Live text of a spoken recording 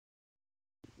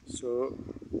So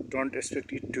don't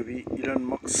expect it to be Elon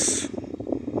Musk's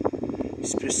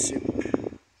spaceship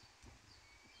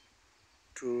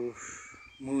to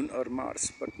moon or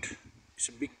Mars, but it's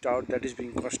a big tower that is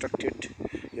being constructed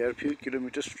here a few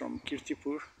kilometers from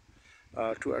Kirtipur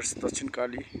towards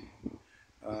Dakshinkali.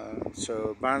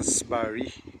 So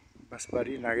bansbari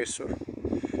Nageswar.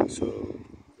 So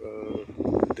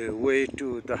the way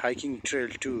to the hiking trail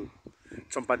to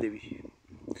Champadevi.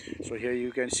 So here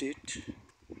you can see it,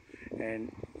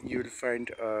 and you will find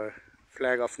a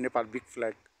flag of Nepal, big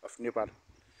flag of Nepal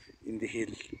in the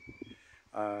hill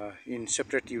in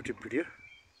separate YouTube video.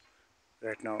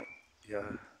 Right now,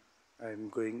 yeah, I'm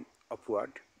going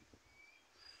upward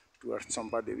towards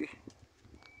Champadevi.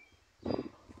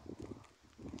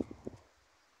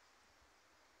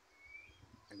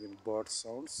 Again, bird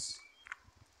sounds.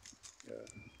 Yeah,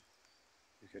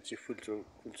 you can see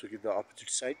Fulsuki the opposite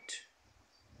side,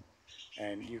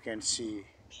 and you can see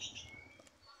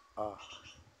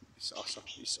it's awesome.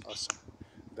 It's awesome.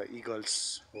 The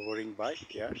eagles hovering by.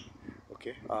 Yeah.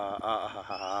 Okay.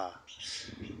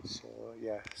 So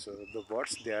yeah. So the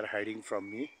birds, they are hiding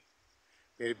from me.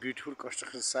 Very beautiful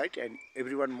construction site, and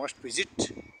everyone must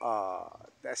visit.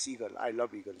 That's eagle. I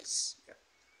love eagles. Yeah.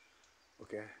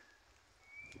 Okay.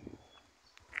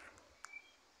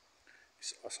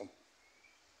 It's awesome.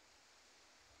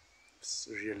 It's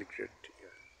really great.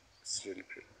 Yeah. It's really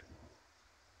great.